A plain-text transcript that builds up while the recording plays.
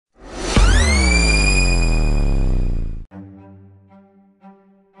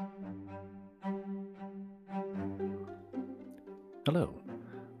Hello,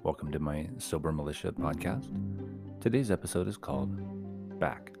 welcome to my Sober Militia podcast. Today's episode is called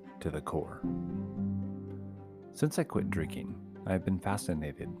Back to the Core. Since I quit drinking, I have been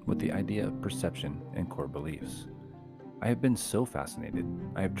fascinated with the idea of perception and core beliefs. I have been so fascinated,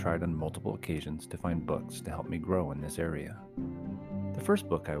 I have tried on multiple occasions to find books to help me grow in this area. The first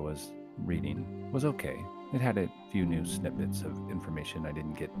book I was reading was okay. It had a few new snippets of information I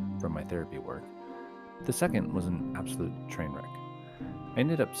didn't get from my therapy work. The second was an absolute train wreck. I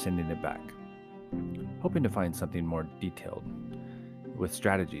ended up sending it back, hoping to find something more detailed with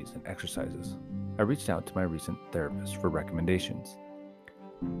strategies and exercises. I reached out to my recent therapist for recommendations.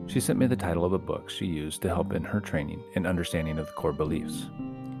 She sent me the title of a book she used to help in her training and understanding of the core beliefs.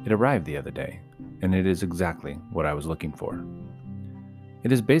 It arrived the other day, and it is exactly what I was looking for.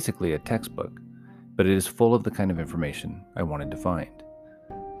 It is basically a textbook, but it is full of the kind of information I wanted to find.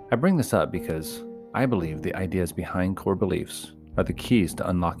 I bring this up because I believe the ideas behind core beliefs are the keys to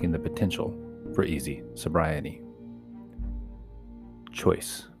unlocking the potential for easy sobriety.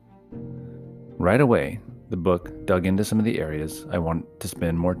 Choice. Right away, the book dug into some of the areas I want to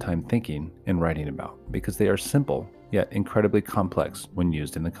spend more time thinking and writing about because they are simple yet incredibly complex when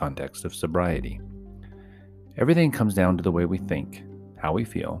used in the context of sobriety. Everything comes down to the way we think, how we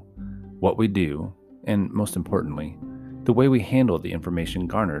feel, what we do, and most importantly, the way we handle the information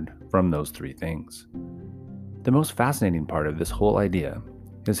garnered from those three things. The most fascinating part of this whole idea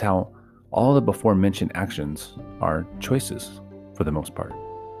is how all the before mentioned actions are choices for the most part.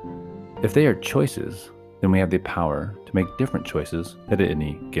 If they are choices, then we have the power to make different choices at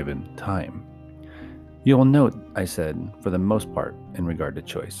any given time. You will note I said for the most part in regard to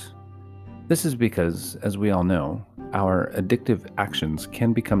choice. This is because, as we all know, our addictive actions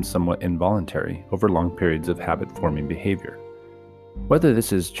can become somewhat involuntary over long periods of habit-forming behavior. Whether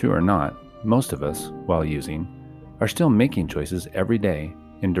this is true or not, most of us, while using, are still making choices every day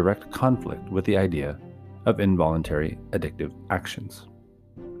in direct conflict with the idea of involuntary addictive actions.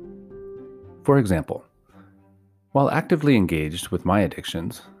 For example, while actively engaged with my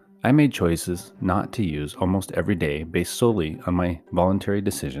addictions, I made choices not to use almost every day based solely on my voluntary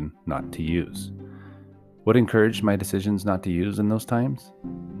decision not to use. What encouraged my decisions not to use in those times?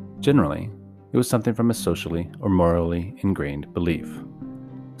 Generally, it was something from a socially or morally ingrained belief.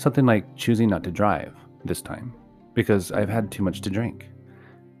 Something like choosing not to drive this time, because I've had too much to drink.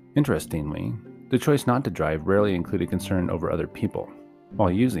 Interestingly, the choice not to drive rarely included concern over other people. While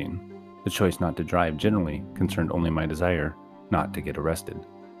using, the choice not to drive generally concerned only my desire not to get arrested.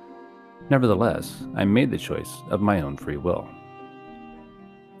 Nevertheless, I made the choice of my own free will.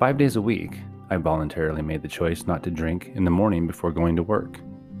 5 days a week, I voluntarily made the choice not to drink in the morning before going to work.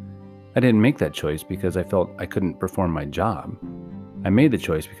 I didn't make that choice because I felt I couldn't perform my job. I made the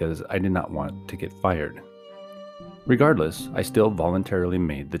choice because I did not want to get fired. Regardless, I still voluntarily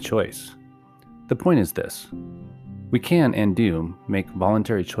made the choice. The point is this: we can and do make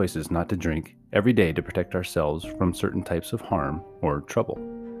voluntary choices not to drink every day to protect ourselves from certain types of harm or trouble.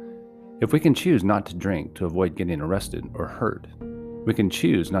 If we can choose not to drink to avoid getting arrested or hurt, we can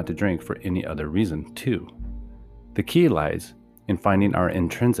choose not to drink for any other reason too. The key lies in finding our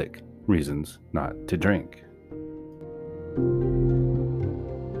intrinsic reasons not to drink.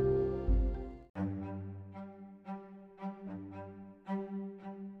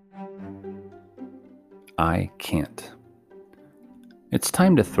 I can't. It's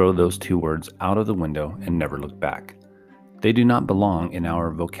time to throw those two words out of the window and never look back. They do not belong in our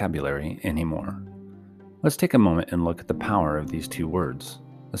vocabulary anymore. Let's take a moment and look at the power of these two words,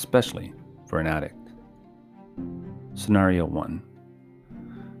 especially for an addict. Scenario 1.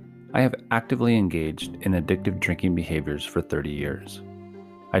 I have actively engaged in addictive drinking behaviors for 30 years.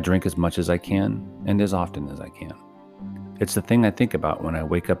 I drink as much as I can and as often as I can. It's the thing I think about when I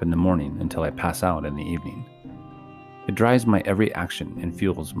wake up in the morning until I pass out in the evening. It drives my every action and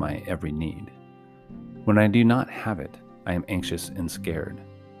fuels my every need. When I do not have it, I am anxious and scared.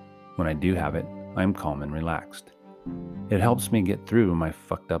 When I do have it, I am calm and relaxed. It helps me get through my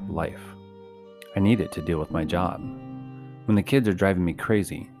fucked up life. I need it to deal with my job. When the kids are driving me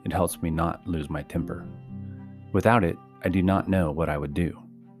crazy, it helps me not lose my temper. Without it, I do not know what I would do.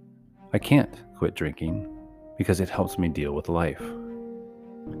 I can't quit drinking because it helps me deal with life.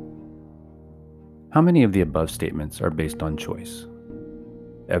 How many of the above statements are based on choice?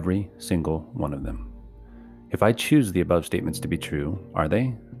 Every single one of them. If I choose the above statements to be true, are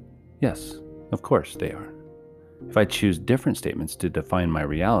they? Yes, of course they are. If I choose different statements to define my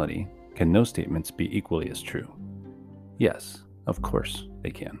reality, can those statements be equally as true? Yes, of course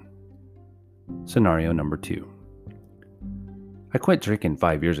they can. Scenario number 2. I quit drinking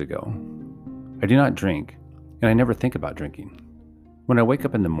 5 years ago. I do not drink, and I never think about drinking. When I wake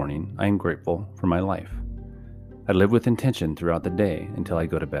up in the morning, I am grateful for my life. I live with intention throughout the day until I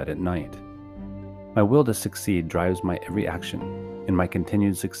go to bed at night. My will to succeed drives my every action, and my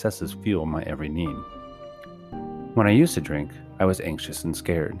continued successes fuel my every need. When I used to drink, I was anxious and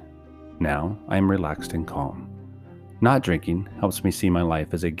scared. Now, I am relaxed and calm. Not drinking helps me see my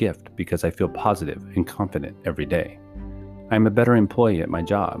life as a gift because I feel positive and confident every day. I am a better employee at my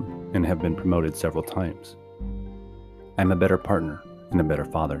job and have been promoted several times. I am a better partner and a better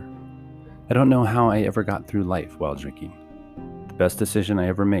father. I don't know how I ever got through life while drinking. The best decision I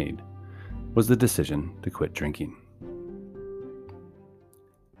ever made was the decision to quit drinking.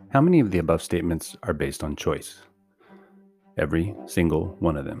 How many of the above statements are based on choice? Every single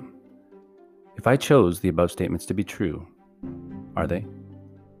one of them. If I chose the above statements to be true, are they?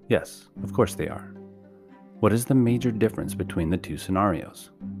 Yes, of course they are. What is the major difference between the two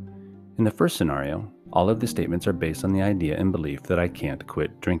scenarios? In the first scenario, all of the statements are based on the idea and belief that I can't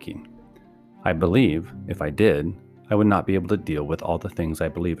quit drinking. I believe, if I did, I would not be able to deal with all the things I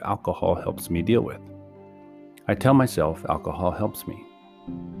believe alcohol helps me deal with. I tell myself alcohol helps me.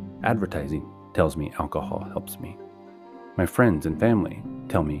 Advertising tells me alcohol helps me. My friends and family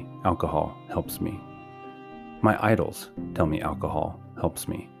tell me alcohol helps me. My idols tell me alcohol helps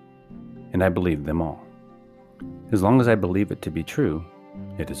me. And I believe them all. As long as I believe it to be true,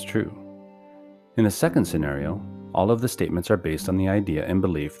 it is true. In the second scenario, all of the statements are based on the idea and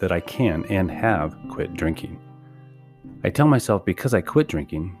belief that I can and have quit drinking. I tell myself because I quit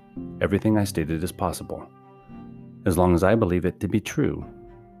drinking, everything I stated is possible. As long as I believe it to be true,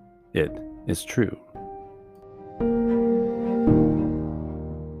 it is true.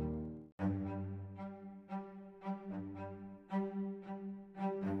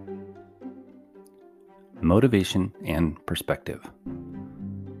 Motivation and perspective.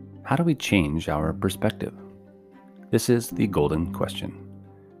 How do we change our perspective? This is the golden question.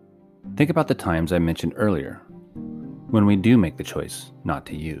 Think about the times I mentioned earlier when we do make the choice not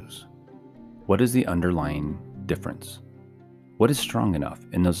to use. What is the underlying difference? What is strong enough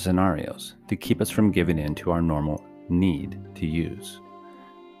in those scenarios to keep us from giving in to our normal need to use?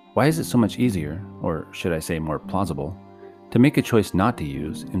 Why is it so much easier, or should I say more plausible, to make a choice not to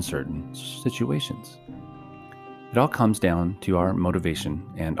use in certain situations? It all comes down to our motivation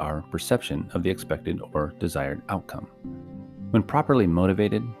and our perception of the expected or desired outcome. When properly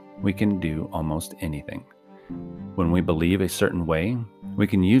motivated, we can do almost anything. When we believe a certain way, we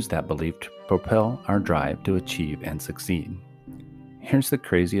can use that belief to propel our drive to achieve and succeed. Here's the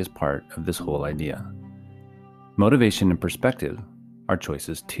craziest part of this whole idea. Motivation and perspective are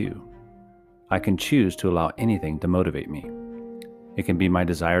choices too. I can choose to allow anything to motivate me. It can be my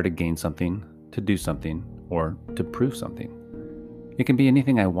desire to gain something, to do something, or to prove something. It can be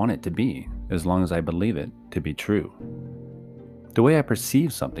anything I want it to be, as long as I believe it to be true. The way I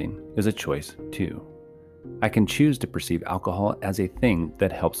perceive something is a choice too. I can choose to perceive alcohol as a thing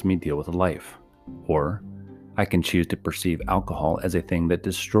that helps me deal with life, or I can choose to perceive alcohol as a thing that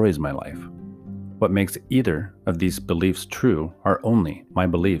destroys my life. What makes either of these beliefs true are only my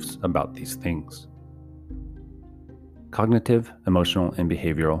beliefs about these things. Cognitive, emotional, and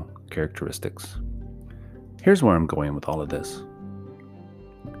behavioral characteristics. Here's where I'm going with all of this.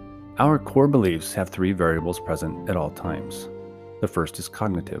 Our core beliefs have three variables present at all times. The first is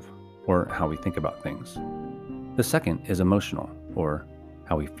cognitive, or how we think about things. The second is emotional, or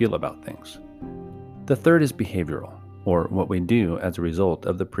how we feel about things. The third is behavioral, or what we do as a result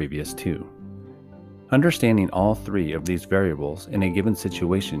of the previous two. Understanding all three of these variables in a given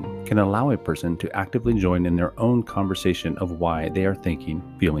situation can allow a person to actively join in their own conversation of why they are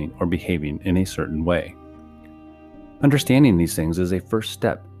thinking, feeling, or behaving in a certain way. Understanding these things is a first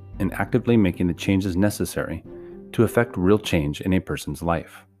step in actively making the changes necessary to effect real change in a person's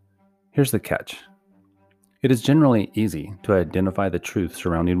life. Here's the catch. It is generally easy to identify the truth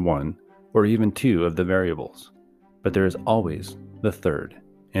surrounding one or even two of the variables, but there is always the third,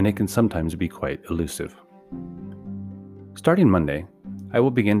 and it can sometimes be quite elusive. Starting Monday, I will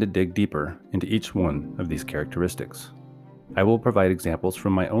begin to dig deeper into each one of these characteristics. I will provide examples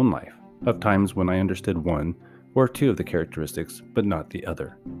from my own life of times when I understood one or two of the characteristics, but not the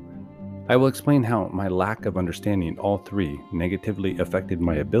other. I will explain how my lack of understanding all three negatively affected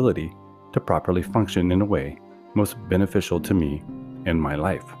my ability to properly function in a way most beneficial to me and my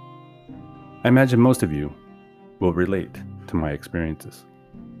life. I imagine most of you will relate to my experiences.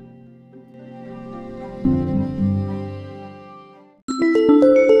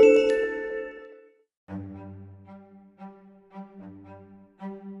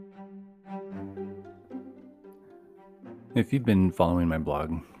 If you've been following my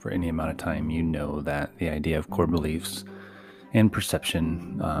blog for any amount of time, you know that the idea of core beliefs And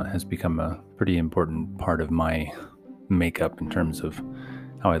perception has become a pretty important part of my makeup in terms of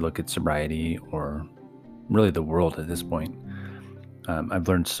how I look at sobriety or really the world at this point. I've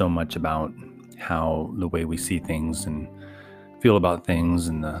learned so much about how the way we see things and feel about things,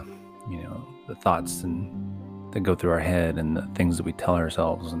 and the thoughts that go through our head, and the things that we tell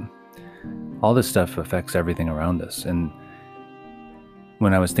ourselves, and all this stuff affects everything around us. And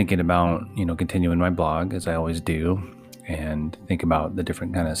when I was thinking about, continuing my blog, as I always do, and think about the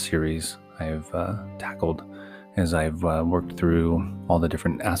different kind of series I've tackled as I've worked through all the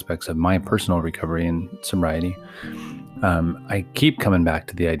different aspects of my personal recovery and sobriety, I keep coming back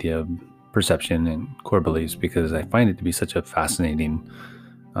to the idea of perception and core beliefs because I find it to be such a fascinating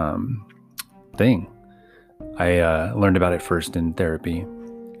thing. I learned about it first in therapy,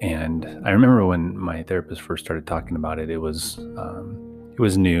 and I remember when my therapist first started talking about it, it was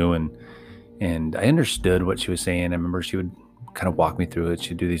new, and I understood what she was saying. I remember she would kind of walk me through it.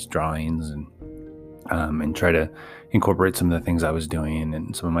 She'd do these drawings and try to incorporate some of the things I was doing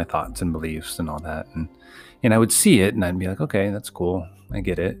and some of my thoughts and beliefs and all that. And I would see it and I'd be like, okay, that's cool. I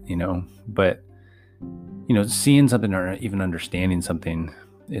get it, but, seeing something or even understanding something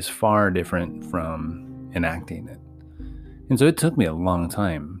is far different from enacting it. And so it took me a long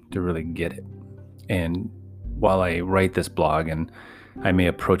time to really get it. And while I write this blog, and I may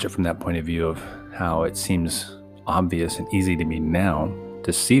approach it from that point of view of how it seems obvious and easy to me now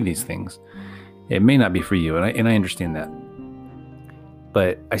to see these things, it may not be for you. And I understand that.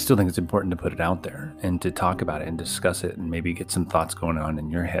 But I still think it's important to put it out there and to talk about it and discuss it and maybe get some thoughts going on in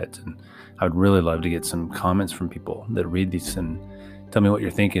your heads. And I would really love to get some comments from people that read these and tell me what you're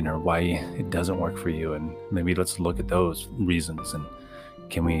thinking or why it doesn't work for you. And maybe let's look at those reasons, and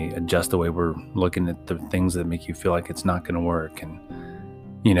can we adjust the way we're looking at the things that make you feel like it's not going to work, and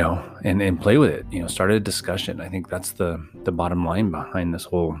and play with it, start a discussion. I think that's the bottom line behind this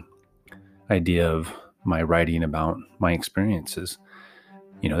whole idea of my writing about my experiences.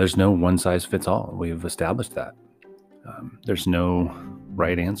 There's no one size fits all. We've established that. There's no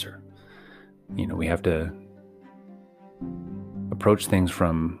right answer. We have to approach things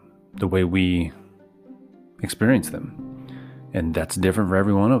from the way we experience them. And that's different for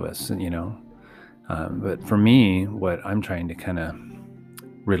every one of us, But for me, what I'm trying to kind of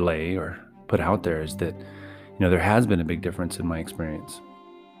relay or put out there is that, there has been a big difference in my experience.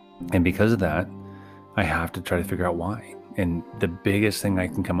 And because of that, I have to try to figure out why. And the biggest thing I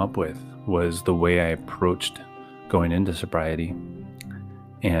can come up with was the way I approached going into sobriety,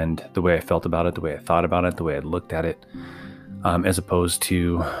 and the way I felt about it, the way I thought about it, the way I looked at it, as opposed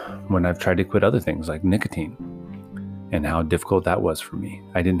to when I've tried to quit other things like nicotine, and how difficult that was for me.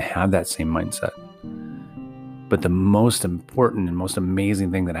 I didn't have that same mindset. But the most important and most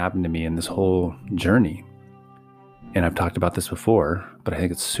amazing thing that happened to me in this whole journey, and I've talked about this before, but I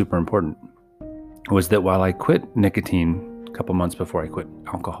think it's super important, was that while I quit nicotine a couple months before I quit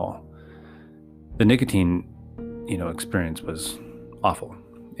alcohol, the nicotine, experience was awful.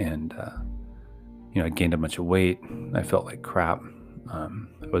 And, I gained a bunch of weight. I felt like crap. I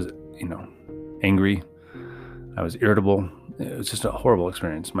was, angry. I was irritable. It was just a horrible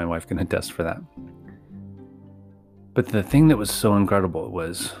experience. My wife can attest for that. But the thing that was so incredible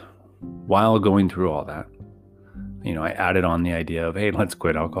was, while going through all that, I added on the idea of, hey, let's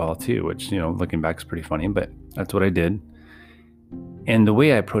quit alcohol too, which, looking back is pretty funny, but that's what I did. And the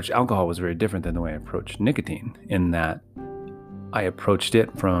way I approached alcohol was very different than the way I approached nicotine, in that I approached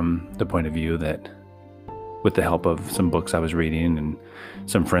it from the point of view that, with the help of some books I was reading and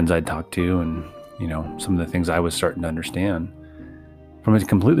some friends I'd talked to, and, some of the things I was starting to understand, from a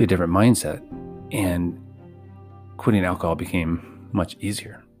completely different mindset. And quitting alcohol became much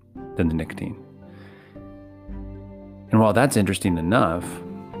easier than the nicotine. And while that's interesting enough,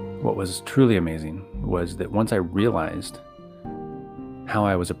 what was truly amazing was that once I realized how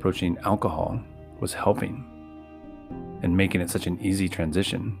I was approaching alcohol was helping and making it such an easy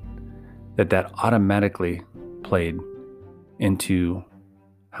transition, that automatically played into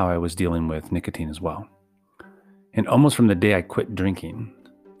how I was dealing with nicotine as well. And almost from the day I quit drinking,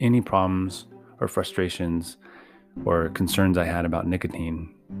 any problems or frustrations or concerns I had about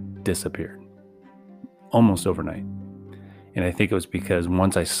nicotine disappeared almost overnight. And I think it was because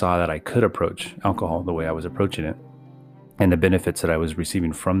once I saw that I could approach alcohol the way I was approaching it, and the benefits that I was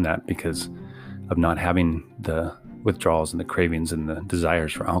receiving from that because of not having the withdrawals and the cravings and the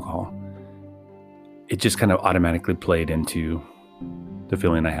desires for alcohol, it just kind of automatically played into the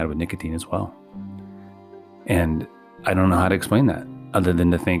feeling I had with nicotine as well. And I don't know how to explain that other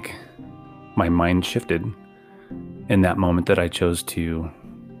than to think my mind shifted in that moment that I chose to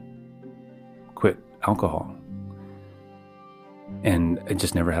quit alcohol. And I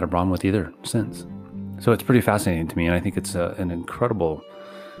just never had a problem with either since. So it's pretty fascinating to me. And I think it's an incredible,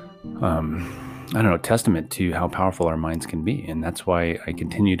 testament to how powerful our minds can be. And that's why I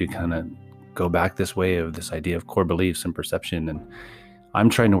continue to kind of go back this way of this idea of core beliefs and perception. And I'm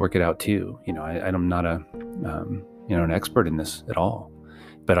trying to work it out too. I'm not an expert in this at all,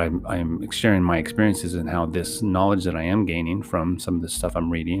 but I'm sharing my experiences and how this knowledge that I am gaining from some of the stuff I'm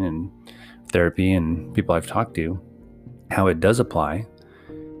reading and therapy and people I've talked to, how it does apply.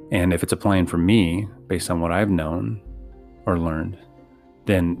 And if it's applying for me based on what I've known or learned,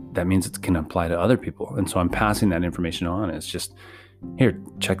 then that means it can apply to other people. And so I'm passing that information on. It's just, here,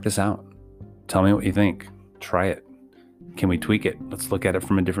 check this out. Tell me what you think. Try it. Can we tweak it? Let's look at it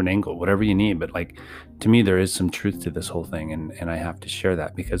from a different angle, whatever you need. But to me, there is some truth to this whole thing. And I have to share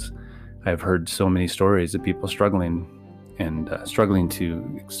that because I've heard so many stories of people struggling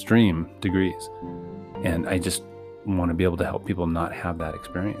to extreme degrees. And I just want to be able to help people not have that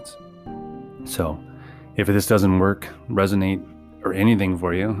experience. So if this doesn't work, resonate, or anything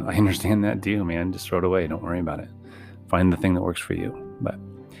for you, I understand that too, man. Just throw it away. Don't worry about it. Find the thing that works for you. But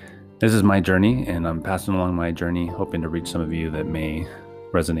this is my journey, and I'm passing along my journey, hoping to reach some of you that may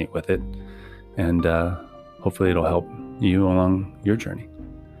resonate with it. And hopefully it'll help you along your journey.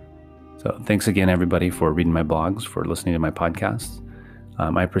 So thanks again, everybody, for reading my blogs, for listening to my podcasts.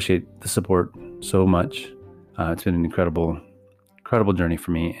 I appreciate the support so much. It's been an incredible journey for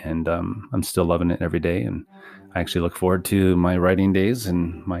me, and I'm still loving it every day. And I actually look forward to my writing days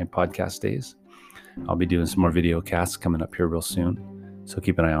and my podcast days. I'll be doing some more video casts coming up here real soon, so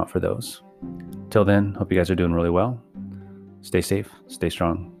keep an eye out for those. Till then, hope you guys are doing really well. Stay safe, stay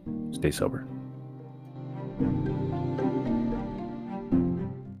strong, stay sober.